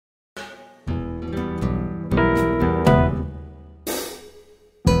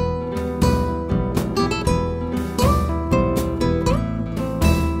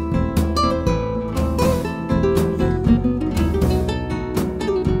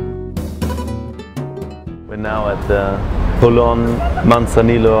now at the Colón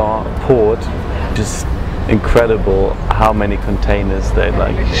Manzanillo port. Just incredible how many containers they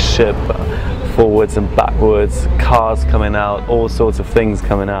ship forwards and backwards, cars coming out, all sorts of things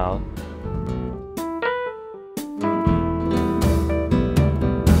coming out.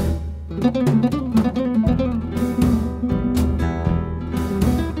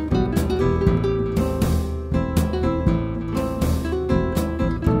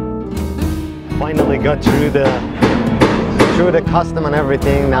 Finally got through the custom and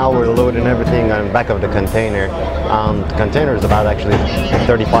everything. Now we're loading everything on the back of the container. The container is about actually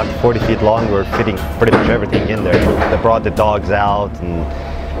 35 to 40 feet long. We're fitting pretty much everything in there. They brought the dogs out and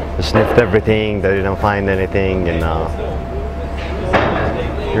they sniffed everything. They didn't find anything. And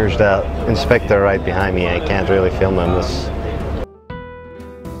here's the inspector right behind me. I can't really film on this.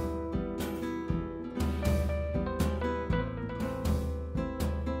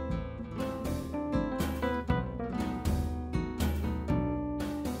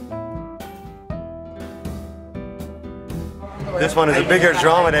 This one is a bigger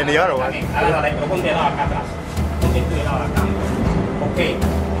drama than the other one.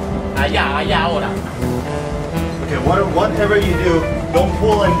 Okay, whatever you do, don't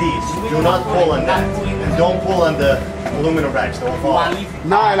pull on these. Do not pull on that. And don't pull on the aluminum racks. Don't fall.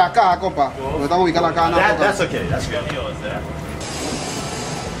 Nada de la caja, compa. Lo estamos ubicando la caja. That's okay. That's good.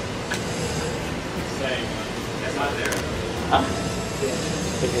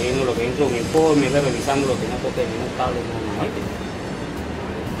 Lo que entro en mi informe, revisando lo que no toque ningún cable, no.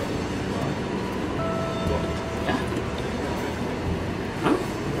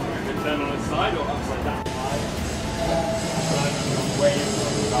 Turn on its side or upside down?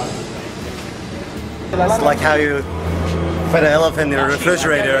 It's like how you put an elephant in a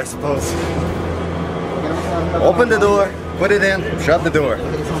refrigerator, I suppose. Open the door, put it in, shut the door.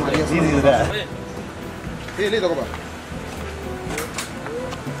 It's easy as that. Sí, listo, compa.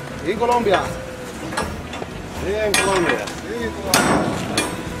 ¿Y en Colombia? Sí, en Colombia.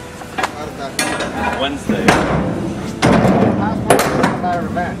 Wednesday.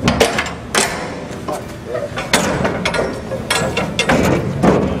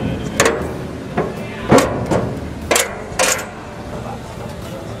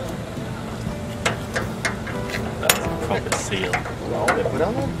 That's a proper seal. Put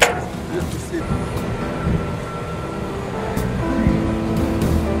on it?